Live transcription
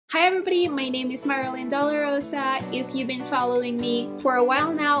Hi everybody, my name is Myrhalyn Dolorosa. If you've been following me for a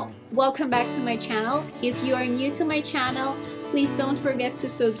while now, welcome back to my channel. If you are new to my channel, please don't forget to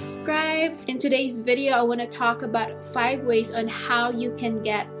subscribe. In today's video, I want to talk about 5 ways on how you can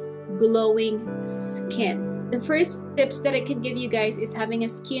get glowing skin. The first tips that I can give you guys is having a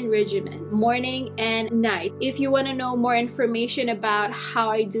skin regimen, morning and night. If you want to know more information about how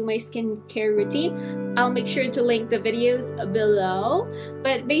I do my skincare routine, I'll make sure to link the videos below.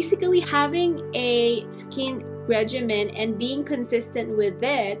 But basically, having a skin regimen and being consistent with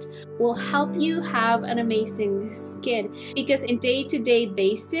it will help you have an amazing skin, because in day-to-day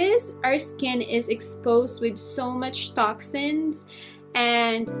basis, our skin is exposed with so much toxins,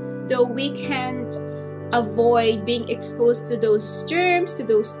 and though we can't avoid being exposed to those germs, to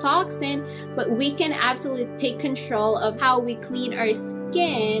those toxins, but we can absolutely take control of how we clean our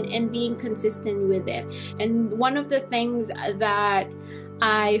skin and being consistent with it. And one of the things that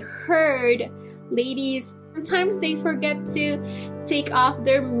I heard, ladies, sometimes they forget to take off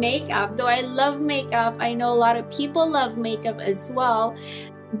their makeup. Though I love makeup, I know a lot of people love makeup as well.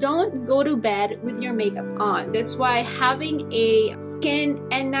 Don't go to bed with your makeup on. That's why having a skin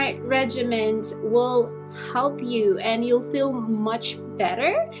and night regimen will help you, and you'll feel much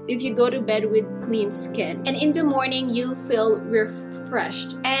better if you go to bed with clean skin, and in the morning you feel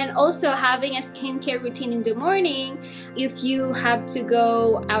refreshed. And also having a skincare routine in the morning, if you have to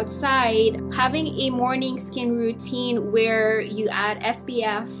go outside, having a morning skin routine where you add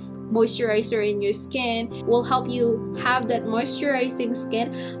SPF moisturizer in your skin will help you have that moisturizing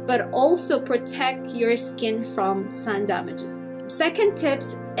skin, but also protect your skin from sun damages. Second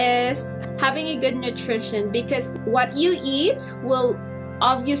tips is having a good nutrition, because what you eat will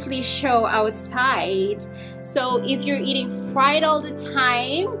obviously show outside. So if you're eating fried all the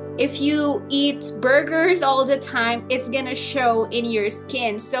time, if you eat burgers all the time, it's gonna show in your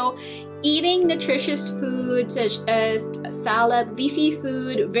skin. So eating nutritious food such as salad, leafy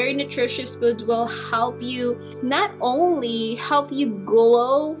food, very nutritious food will help you not only help you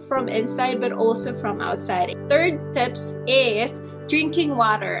glow from inside but also from outside. Third tips is drinking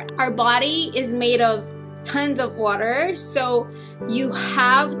water. Our body is made of tons of water, so you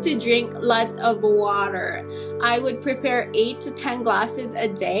have to drink lots of water. I would prepare 8 to 10 glasses a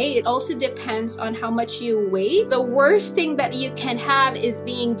day. It also depends on how much you weigh. The worst thing that you can have is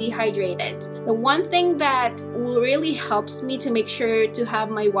being dehydrated. The one thing that really helps me to make sure to have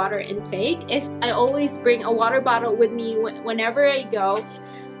my water intake is I always bring a water bottle with me whenever I go.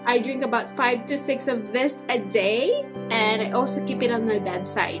 I drink about 5 to 6 of this a day, and I also keep it on my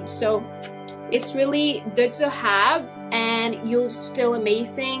bedside. So it's really good to have, and you'll feel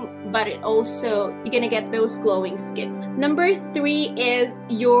amazing, but it also, you're gonna get those glowing skin. Number 3 is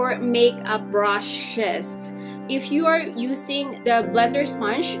your makeup brushes. If you are using the blender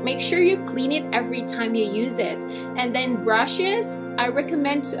sponge, make sure you clean it every time you use it. And then brushes, I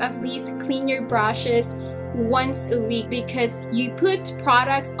recommend to at least clean your brushes once a week, because you put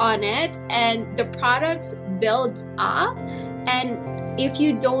products on it and the products build up, and if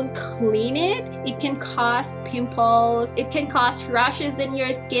you don't clean it, it can cause pimples, it can cause rashes in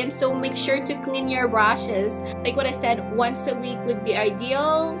your skin. So make sure to clean your brushes. Like what I said, once a week would be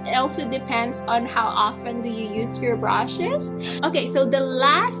ideal. It also depends on how often do you use your brushes. Okay, so the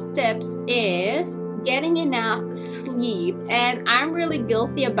last tips is getting enough sleep, and I'm really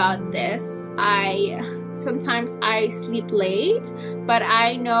guilty about this. Sometimes I sleep late, but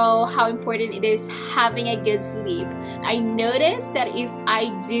I know how important it is having a good sleep. I notice that if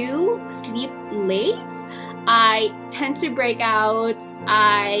I do sleep late, I tend to break out,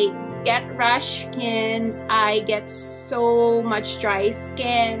 I get rash skins, I get so much dry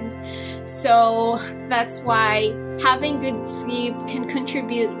skin. So that's why having good sleep can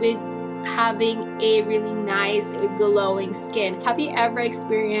contribute with having a really nice glowing skin. Have you ever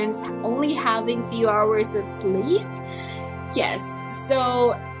experienced only having few hours of sleep? Yes,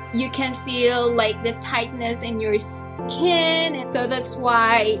 so you can feel like the tightness in your skin. So that's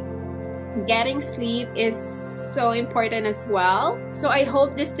why getting sleep is so important as well. So I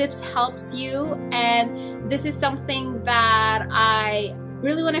hope this tips helps you, and this is something that I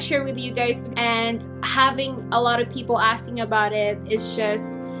really want to share with you guys, and having a lot of people asking about it is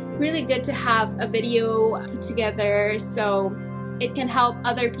just really good to have a video put together so it can help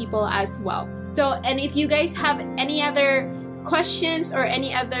other people as well. So, and if you guys have any other questions or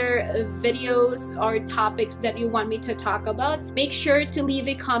any other videos or topics that you want me to talk about, make sure to leave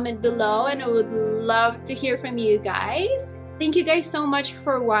a comment below, and I would love to hear from you guys. Thank you guys so much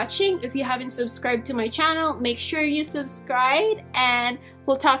for watching. If you haven't subscribed to my channel, make sure you subscribe, and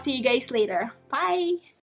we'll talk to you guys later. Bye!